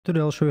Today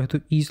I'll show you how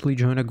to easily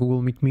join a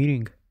Google Meet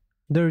meeting.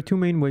 There are two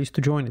main ways to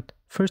join it.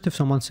 First, if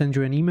someone sends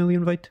you an email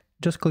invite,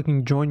 just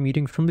clicking join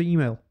meeting from the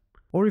email.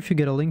 Or if you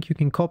get a link, you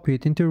can copy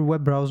it into your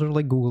web browser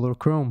like Google or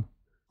Chrome.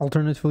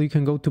 Alternatively, you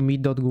can go to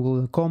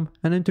meet.google.com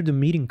and enter the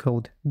meeting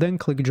code, then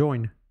click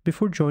join.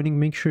 Before joining,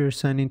 make sure you're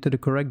signed into the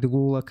correct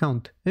Google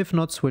account. If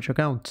not, switch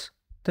accounts.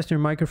 Test your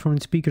microphone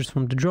and speakers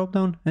from the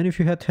dropdown, and if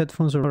you had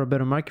headphones or a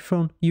better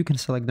microphone, you can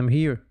select them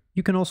here.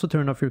 You can also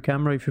turn off your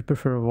camera if you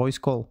prefer a voice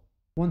call.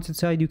 Once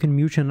inside, you can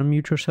mute and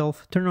unmute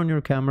yourself, turn on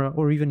your camera,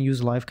 or even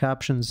use live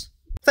captions.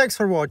 Thanks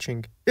for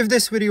watching. If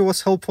this video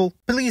was helpful,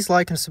 please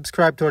like and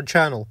subscribe to our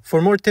channel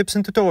for more tips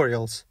and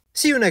tutorials.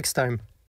 See you next time.